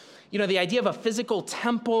because, you know, the idea of a physical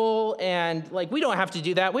temple and, like, we don't have to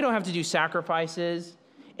do that. We don't have to do sacrifices.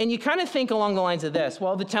 And you kind of think along the lines of this.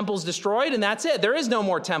 Well, the temple's destroyed and that's it. There is no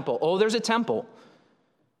more temple. Oh, there's a temple.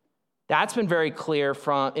 That's been very clear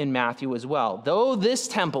in Matthew as well. Though this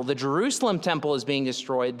temple, the Jerusalem temple, is being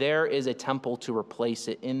destroyed, there is a temple to replace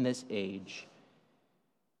it in this age.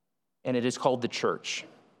 And it is called the church.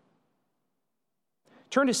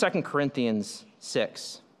 Turn to 2 Corinthians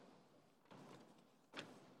 6.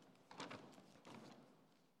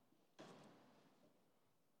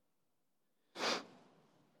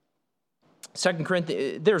 2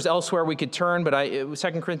 Corinthians, there's elsewhere we could turn, but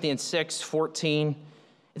 2 Corinthians 6:14.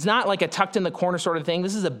 It's not like a tucked in the corner sort of thing.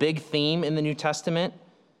 This is a big theme in the New Testament.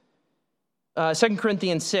 2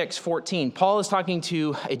 Corinthians 6:14. Paul is talking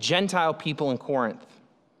to a Gentile people in Corinth,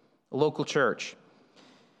 a local church.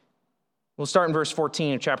 We'll start in verse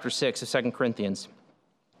 14 of chapter 6 of 2 Corinthians.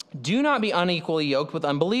 Do not be unequally yoked with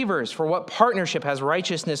unbelievers, for what partnership has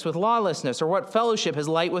righteousness with lawlessness, or what fellowship has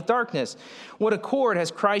light with darkness? What accord has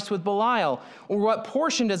Christ with Belial? Or what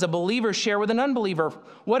portion does a believer share with an unbeliever?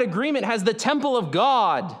 What agreement has the temple of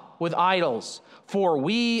God with idols? For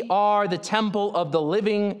we are the temple of the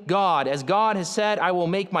living God. As God has said, I will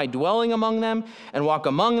make my dwelling among them and walk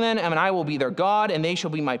among them, and I will be their God, and they shall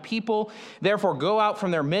be my people. Therefore go out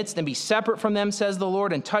from their midst and be separate from them, says the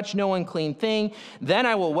Lord, and touch no unclean thing. Then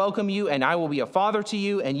I will welcome you, and I will be a father to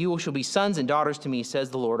you, and you shall be sons and daughters to me, says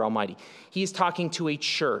the Lord Almighty. He is talking to a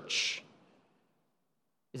church.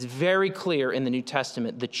 It's very clear in the New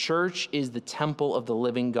Testament. The church is the temple of the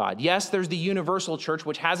living God. Yes, there's the universal church,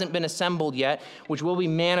 which hasn't been assembled yet, which will be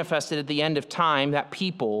manifested at the end of time, that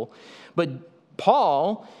people. But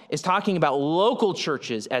Paul is talking about local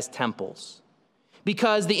churches as temples,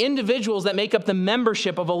 because the individuals that make up the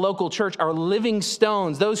membership of a local church are living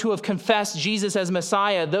stones, those who have confessed Jesus as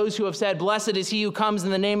Messiah, those who have said, "Blessed is he who comes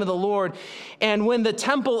in the name of the Lord." And when the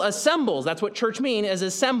temple assembles, that's what church means, as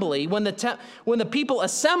assembly. When the people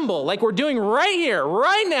assemble, like we're doing right here,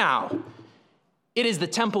 right now, it is the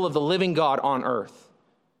temple of the living God on earth.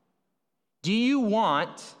 Do you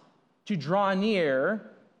want to draw near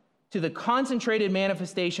to the concentrated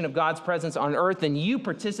manifestation of God's presence on earth? Then you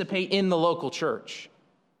participate in the local church.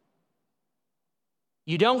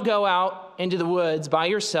 You don't go out into the woods by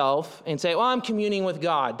yourself and say, "Well, I'm communing with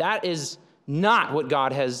God." That is not what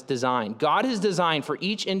God has designed. God has designed for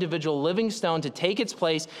each individual living stone to take its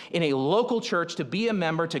place in a local church, to be a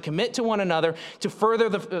member, to commit to one another, to further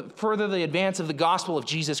the advance of the gospel of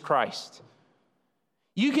Jesus Christ.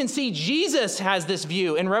 You can see Jesus has this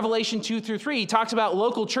view in Revelation 2-3. He talks about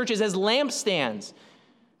local churches as lampstands,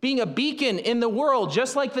 being a beacon in the world,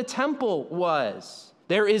 just like the temple was.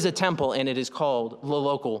 There is a temple, and it is called the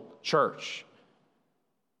local church.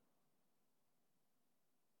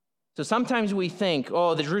 So sometimes we think,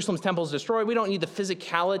 oh, the Jerusalem's temple is destroyed. We don't need the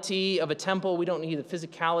physicality of a temple. We don't need the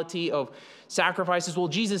physicality of sacrifices. Well,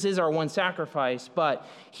 Jesus is our one sacrifice, but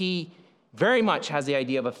he very much has the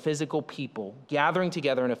idea of a physical people gathering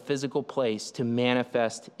together in a physical place to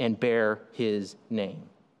manifest and bear his name.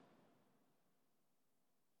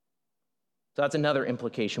 So that's another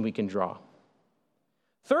implication we can draw.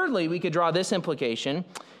 Thirdly, we could draw this implication.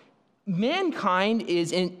 Mankind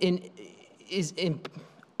is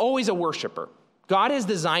always a worshiper. God has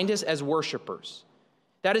designed us as worshipers.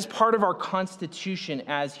 That is part of our constitution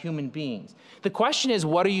as human beings. The question is,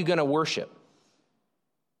 what are you going to worship?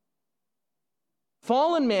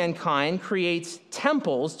 Fallen mankind creates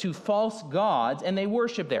temples to false gods, and they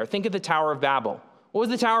worship there. Think of the Tower of Babel. What was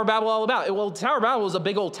the Tower of Babel all about? Well, the Tower of Babel was a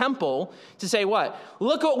big old temple to say what?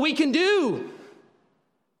 Look what we can do.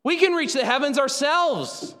 We can reach the heavens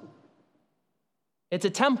ourselves. It's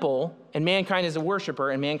a temple, and mankind is a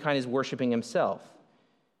worshiper, and mankind is worshiping himself.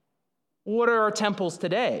 What are our temples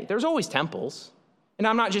today? There's always temples. And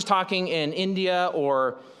I'm not just talking in India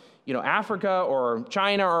or Africa or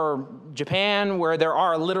China or Japan, where there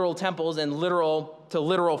are literal temples and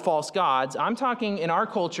literal false gods. I'm talking in our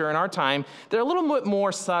culture, in our time, they're a little bit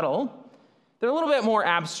more subtle. They're a little bit more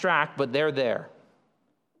abstract, but they're there.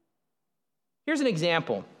 Here's an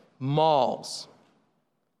example: malls.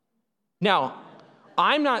 Now,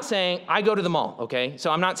 I'm not saying I go to the mall, okay?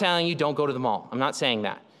 So I'm not telling you don't go to the mall. I'm not saying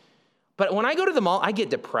that. But when I go to the mall, I get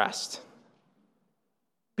depressed.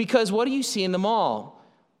 Because what do you see in the mall?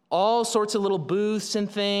 All sorts of little booths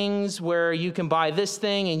and things where you can buy this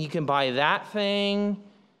thing and you can buy that thing.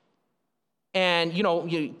 And,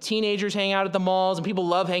 teenagers hang out at the malls and people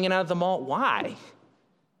love hanging out at the mall. Why?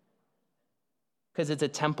 Because it's a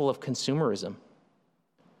temple of consumerism.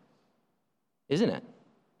 Isn't it?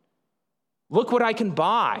 Look what I can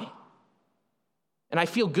buy. And I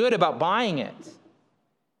feel good about buying it.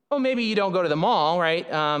 Well, maybe you don't go to the mall, right?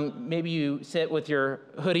 Maybe you sit with your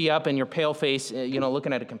hoodie up and your pale face,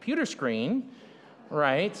 looking at a computer screen,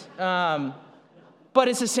 right? But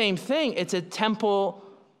it's the same thing. It's a temple.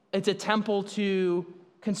 It's a temple to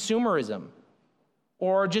consumerism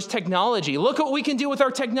or just technology. Look what we can do with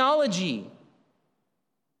our technology.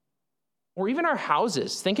 Or even our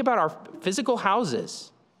houses. Think about our physical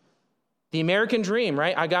houses. The American dream,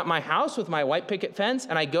 right? I got my house with my white picket fence,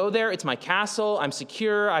 and I go there. It's my castle. I'm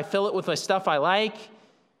secure. I fill it with my stuff I like.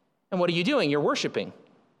 And what are you doing? You're worshiping.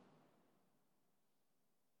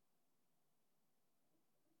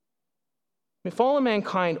 Fallen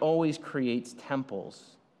mankind always creates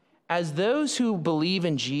temples. As those who believe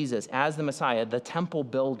in Jesus as the Messiah, the temple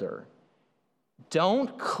builder,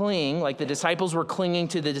 don't cling, like the disciples were clinging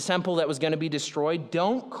to the temple that was going to be destroyed.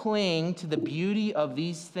 Don't cling to the beauty of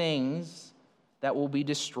these things that will be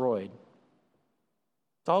destroyed.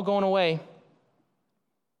 It's all going away.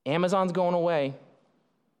 Amazon's going away.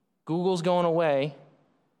 Google's going away.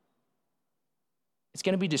 It's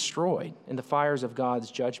going to be destroyed in the fires of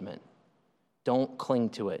God's judgment. Don't cling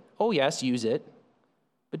to it. Oh, yes, use it,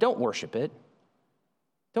 but don't worship it.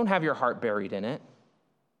 Don't have your heart buried in it.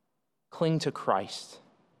 Cling to Christ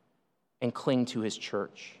and cling to his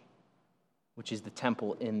church, which is the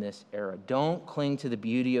temple in this era. Don't cling to the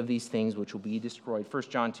beauty of these things which will be destroyed. 1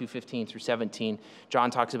 John 2:15-17,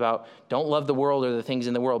 John talks about don't love the world or the things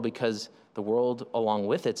in the world, because the world along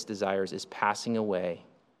with its desires is passing away.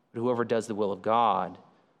 But whoever does the will of God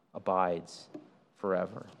abides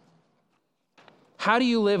forever. How do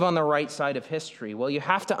you live on the right side of history? Well, you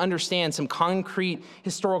have to understand some concrete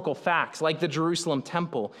historical facts, like the Jerusalem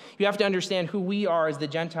temple. You have to understand who we are as the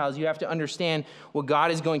Gentiles. You have to understand what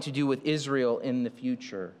God is going to do with Israel in the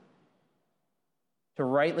future. To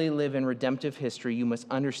rightly live in redemptive history, you must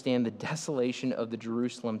understand the desolation of the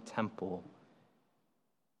Jerusalem temple.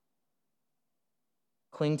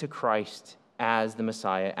 Cling to Christ as the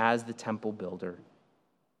Messiah, as the temple builder.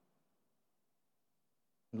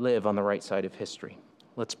 Live on the right side of history.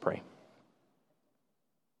 Let's pray.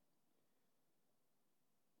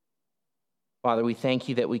 Father, we thank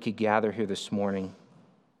you that we could gather here this morning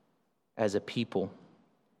as a people.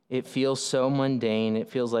 It feels so mundane. It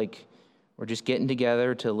feels like we're just getting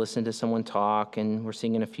together to listen to someone talk and we're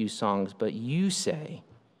singing a few songs. But you say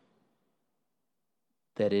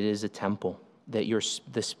that it is a temple, that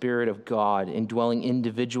the Spirit of God indwelling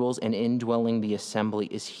individuals and indwelling the assembly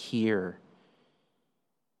is here.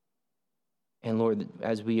 And Lord,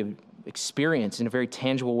 as we have experienced in a very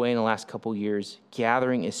tangible way in the last couple years,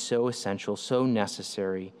 gathering is so essential, so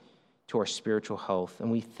necessary to our spiritual health.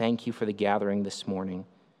 And we thank you for the gathering this morning.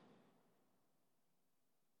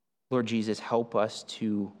 Lord Jesus, help us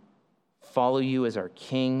to follow you as our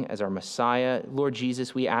King, as our Messiah. Lord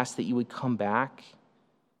Jesus, we ask that you would come back.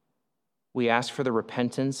 We ask for the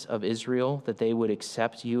repentance of Israel, that they would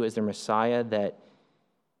accept you as their Messiah, that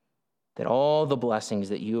all the blessings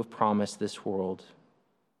that you have promised this world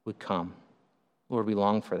would come. Lord, we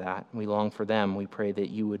long for that. We long for them. We pray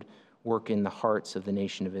that you would work in the hearts of the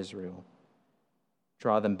nation of Israel.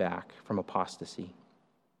 Draw them back from apostasy.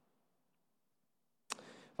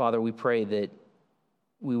 Father, we pray that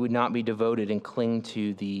we would not be devoted and cling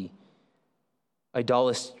to the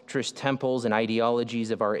idolatrous temples and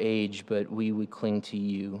ideologies of our age, but we would cling to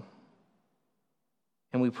you.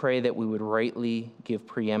 And we pray that we would rightly give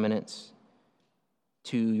preeminence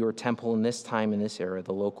to your temple in this time, in this era,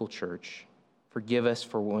 the local church. Forgive us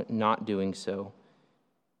for not doing so,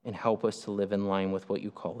 and help us to live in line with what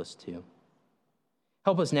you call us to.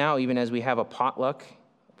 Help us now, even as we have a potluck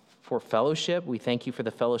for fellowship. We thank you for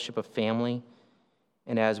the fellowship of family.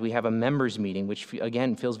 And as we have a members meeting, which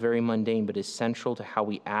again feels very mundane, but is central to how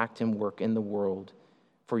we act and work in the world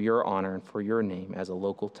for your honor and for your name as a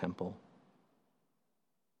local temple.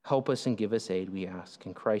 Help us and give us aid, we ask.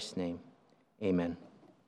 In Christ's name, amen.